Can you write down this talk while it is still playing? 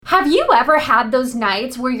Have you ever had those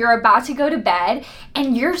nights where you're about to go to bed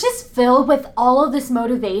and you're just filled with all of this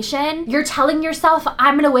motivation? You're telling yourself,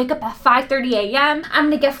 I'm gonna wake up at 5:30 a.m. I'm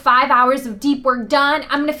gonna get 5 hours of deep work done.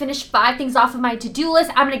 I'm gonna finish 5 things off of my to-do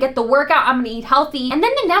list. I'm gonna get the workout. I'm gonna eat healthy. And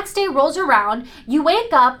then the next day rolls around, you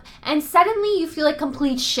wake up and suddenly you feel like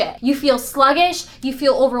complete shit. You feel sluggish, you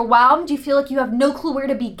feel overwhelmed, you feel like you have no clue where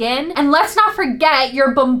to begin. And let's not forget,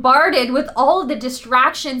 you're bombarded with all of the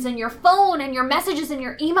distractions and your phone and your messages and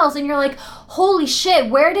your emails, and you're like, holy shit,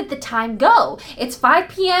 where did the time go? It's 5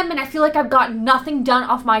 p.m. and I feel like I've got nothing done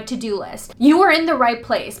off my to-do list. You are in the right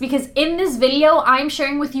place, because in this video, I'm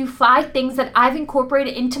sharing with you 5 things that I've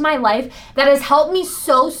incorporated into my life that has helped me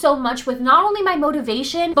so much with not only my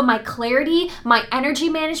motivation, but my clarity, my energy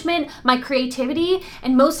management, my creativity,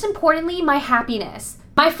 and most importantly, my happiness.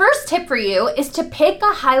 My first tip for you is to pick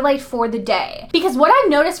a highlight for the day, because what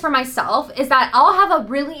I've noticed for myself is that I'll have a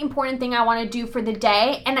really important thing I want to do for the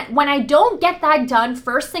day, and when I don't get that done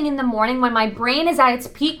first thing in the morning when my brain is at its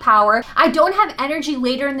peak power, I don't have energy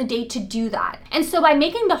later in the day to do that. And so by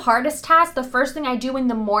making the hardest task the first thing I do in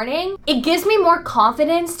the morning, it gives me more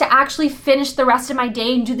confidence to actually finish the rest of my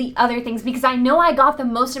day and do the other things, because I know I got the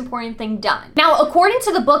most important thing done. Now, according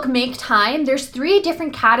to the book Make Time, there's 3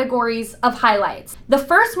 different categories of highlights. The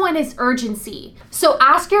first one is urgency. So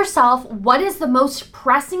ask yourself, what is the most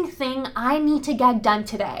pressing thing I need to get done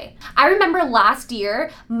today? I remember last year,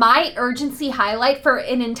 my urgency highlight for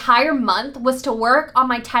an entire month was to work on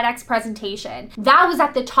my TEDx presentation. That was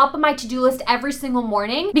at the top of my to-do list every single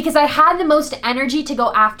morning because I had the most energy to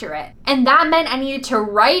go after it. And that meant I needed to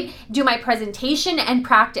write, do my presentation, and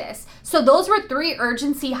practice. So those were 3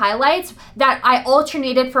 urgency highlights that I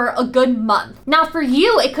alternated for a good month. Now for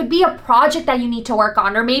you, it could be a project that you need to work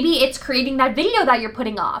on, or maybe it's creating that video that you're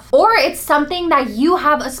putting off, or it's something that you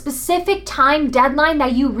have a specific time deadline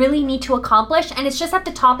that you really need to accomplish and it's just at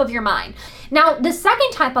the top of your mind. Now, the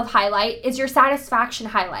second type of highlight is your satisfaction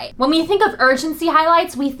highlight. When we think of urgency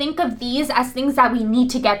highlights, we think of these as things that we need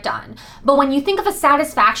to get done. But when you think of a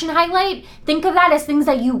satisfaction highlight, think of that as things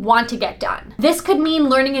that you want to get done. This could mean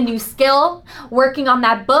learning a new skill, working on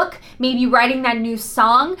that book, maybe writing that new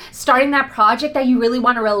song, starting that project that you really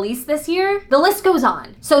want to release this year. The list goes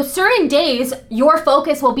on. So certain days, your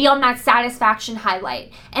focus will be on that satisfaction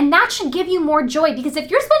highlight. And that should give you more joy, because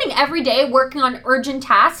if you're spending every day working on urgent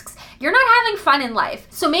tasks, you're not having fun in life.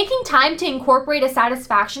 So making time to incorporate a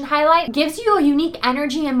satisfaction highlight gives you a unique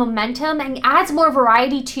energy and momentum and adds more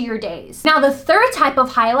variety to your days. Now, the third type of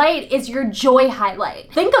highlight is your joy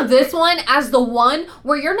highlight. Think of this one as the one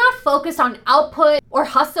where you're not focused on output or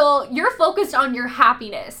hustle, you're focused on your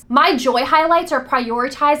happiness. My joy highlights are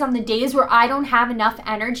prioritized on the days where I don't have enough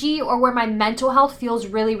energy or where my mental health feels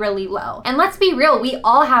really low. And let's be real, we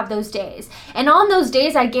all have those days. And on those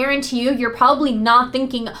days, I guarantee you're probably not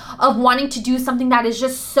thinking of wanting to do something that is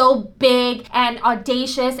just so big and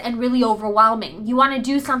audacious and really overwhelming. You want to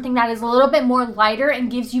do something that is a little bit more lighter and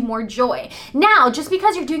gives you more joy. Now, just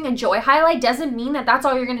because you're doing a joy highlight doesn't mean that that's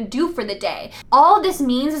all you're going to do for the day. All this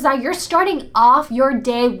means is that you're starting off your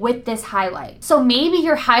day with this highlight. So maybe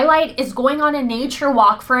your highlight is going on a nature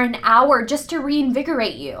walk for an hour just to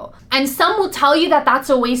reinvigorate you. And some will tell you that that's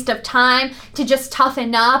a waste of time to just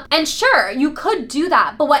toughen up. And sure, you could do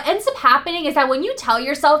that. But what ends up happening is that when you tell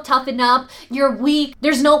yourself toughen up, you're weak,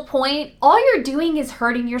 there's no point, all you're doing is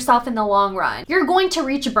hurting yourself in the long run. You're going to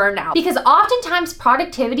reach burnout, because oftentimes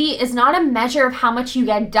productivity is not a measure of how much you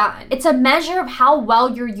get done. It's a measure of how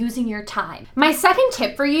well you're using your time. My second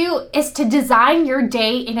tip for you is to design your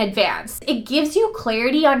day in advance. It gives you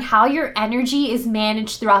clarity on how your energy is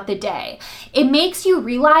managed throughout the day. It makes you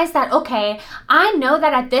realize that, okay, I know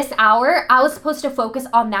that at this hour, I was supposed to focus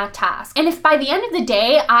on that task. And if by the end of the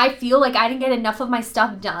day, I feel like I didn't get enough of my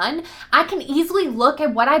stuff done, I can easily look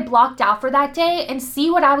at what I blocked out for that day and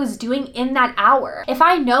see what I was doing in that hour. If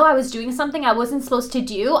I know I was doing something I wasn't supposed to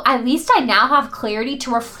do, at least I now have clarity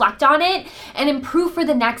to reflect on it and improve for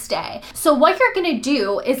the next day. So what you're gonna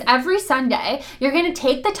do is every Sunday, you're gonna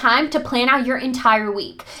take the time to plan out your entire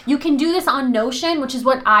week. You can do this on Notion, which is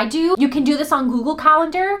what I do. You can do this on Google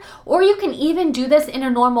Calendar, or you can even do this in a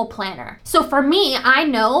normal planner. So for me, I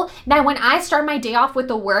know that when I start my day off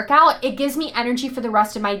with a workout, it gives me energy for the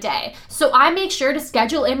rest of my day. So I make sure to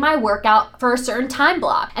schedule in my workout for a certain time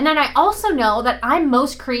block. And then I also know that I'm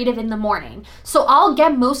most creative in the morning. So I'll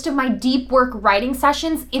get most of my deep work writing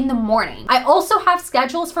sessions in the morning. I also have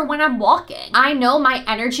schedules for when I'm walking. I know my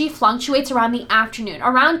energy fluctuates around the afternoon.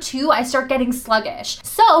 Around 2, I start getting sluggish.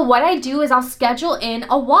 So what I do is I'll schedule in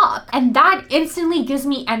a walk, and that instantly gives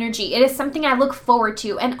me energy. It is something I look forward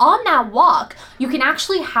to. And on that walk, you can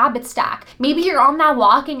actually habit stack. Maybe you're on that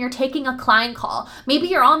walk and you're taking a client call. Maybe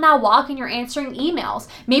you're on that walk and you're answering emails.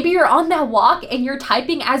 Maybe you're on that walk and you're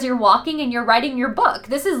typing as you're walking and you're writing your book.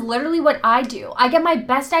 This is literally what I do. I get my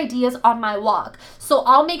best ideas on my walk. So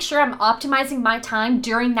I'll make sure I'm optimizing my time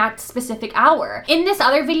during that specific hour. In this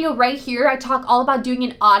other video right here, I talk all about doing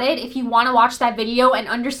an audit. If you want to watch that video and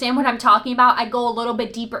understand what I'm talking about, I go a little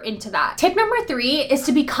bit deeper into that. Tip number 3 is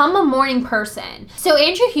to become a morning person. So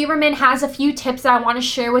Andrew Huberman has a few tips that I want to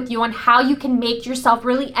share with you on how you can make yourself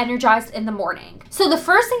really energized in the morning. So the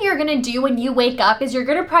first thing you're going to do when you wake up is you're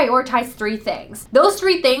going to prioritize 3 things. Those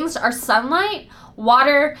 3 things are sunlight,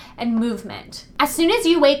 water, and movement. As soon as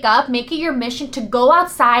you wake up, make it your mission to go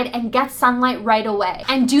outside and get sunlight right away.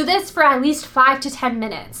 And do this for at least 5 to 10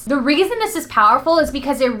 minutes. The reason this is powerful is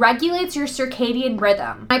because it regulates your circadian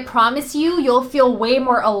rhythm. I promise you, you'll feel way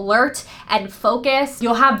more alert and focused.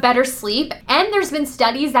 You'll have better sleep. And there's been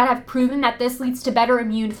studies that have proven that this leads to better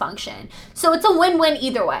immune function. So it's a win-win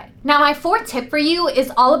either way. Now, my 4th tip for you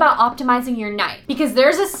is all about optimizing your night, because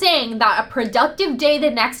there's a saying that a productive day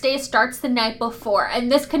the next day starts the night before,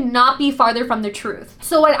 and this could not be farther from the truth.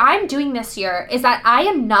 So what I'm doing this year is that I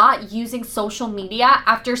am not using social media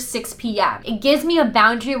after 6 p.m. It gives me a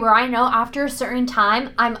boundary where I know after a certain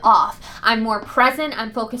time, I'm off. I'm more present,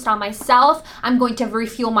 I'm focused on myself, I'm going to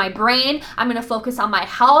refuel my brain, I'm going to focus on my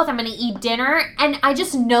health, I'm going to eat dinner, and I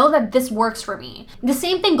just know that this works for me. The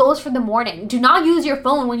same thing goes for the morning. Do not use your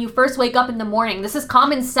phone when you first wake up in the morning. This is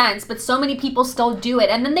common sense, but so many people still do it.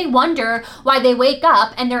 And then they wonder why they wake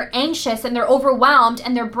up and they're anxious and they're overwhelmed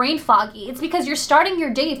and they're brain foggy. It's because you're starting your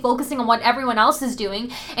day focusing on what everyone else is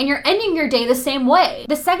doing and you're ending your day the same way.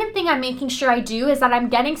 The second thing I'm making sure I do is that I'm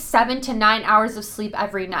getting 7 to 9 hours of sleep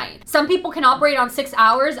every night. Some people can operate on 6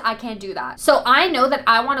 hours. I can't do that. So I know that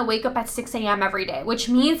I want to wake up at 6 a.m. every day, which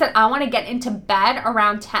means that I want to get into bed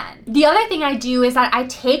around 10. The other thing I do is that I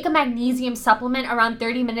take a magnesium supplement around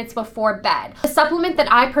 30 minutes before bed. The supplement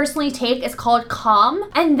that I personally take is called Calm.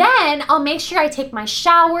 And then I'll make sure I take my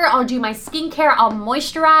shower, I'll do my skincare, I'll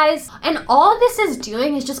moisturize. And all this is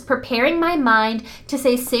doing is just preparing my mind to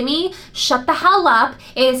say, Simi, shut the hell up.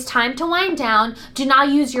 It is time to wind down. Do not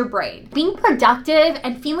use your brain. Being productive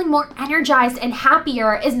and feeling more energized and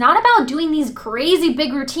happier is not about doing these crazy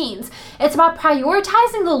big routines. It's about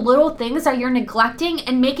prioritizing the little things that you're neglecting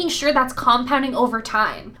and making sure that's compounding over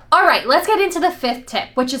time. All right, let's get into the 5th tip,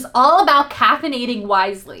 which is all about caffeinating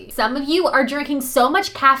wisely. Some of you are drinking so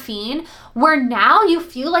much caffeine where now you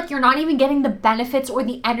feel like you're not even getting the benefits or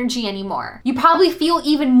the energy anymore. You probably feel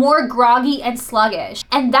even more groggy and sluggish.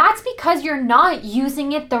 And that's because you're not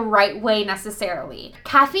using it the right way necessarily.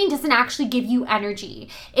 Caffeine doesn't actually give you energy.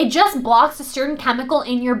 It just blocks a certain chemical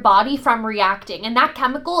in your body from reacting. And that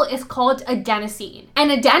chemical is called adenosine.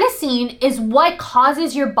 And adenosine is what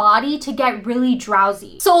causes your body to get really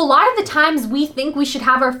drowsy. So a lot of the times we think we should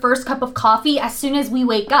have our first cup of coffee as soon as we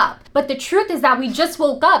wake up. But the truth is that we just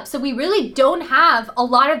woke up, so we really don't have a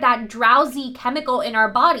lot of that drowsy chemical in our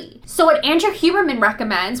body. So what Andrew Huberman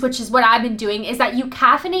recommends, which is what I've been doing, is that you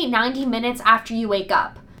caffeinate 90 minutes after you wake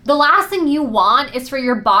up. The last thing you want is for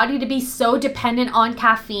your body to be so dependent on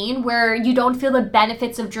caffeine where you don't feel the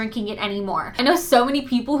benefits of drinking it anymore. I know so many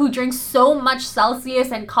people who drink so much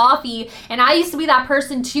Celsius and coffee, and I used to be that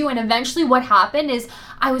person too, and eventually what happened is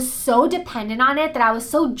I was so dependent on it that I was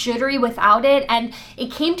so jittery without it, and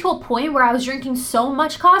it came to a point where I was drinking so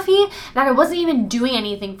much coffee that it wasn't even doing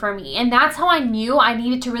anything for me, and that's how I knew I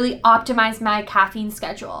needed to really optimize my caffeine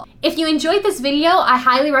schedule. If you enjoyed this video, I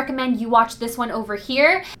highly recommend you watch this one over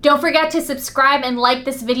here. Don't forget to subscribe and like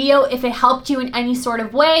this video if it helped you in any sort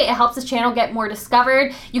of way. It helps this channel get more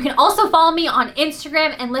discovered. You can also follow me on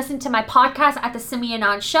Instagram and listen to my podcast at The Simi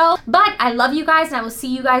Anand Show. But I love you guys, and I will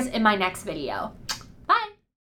see you guys in my next video.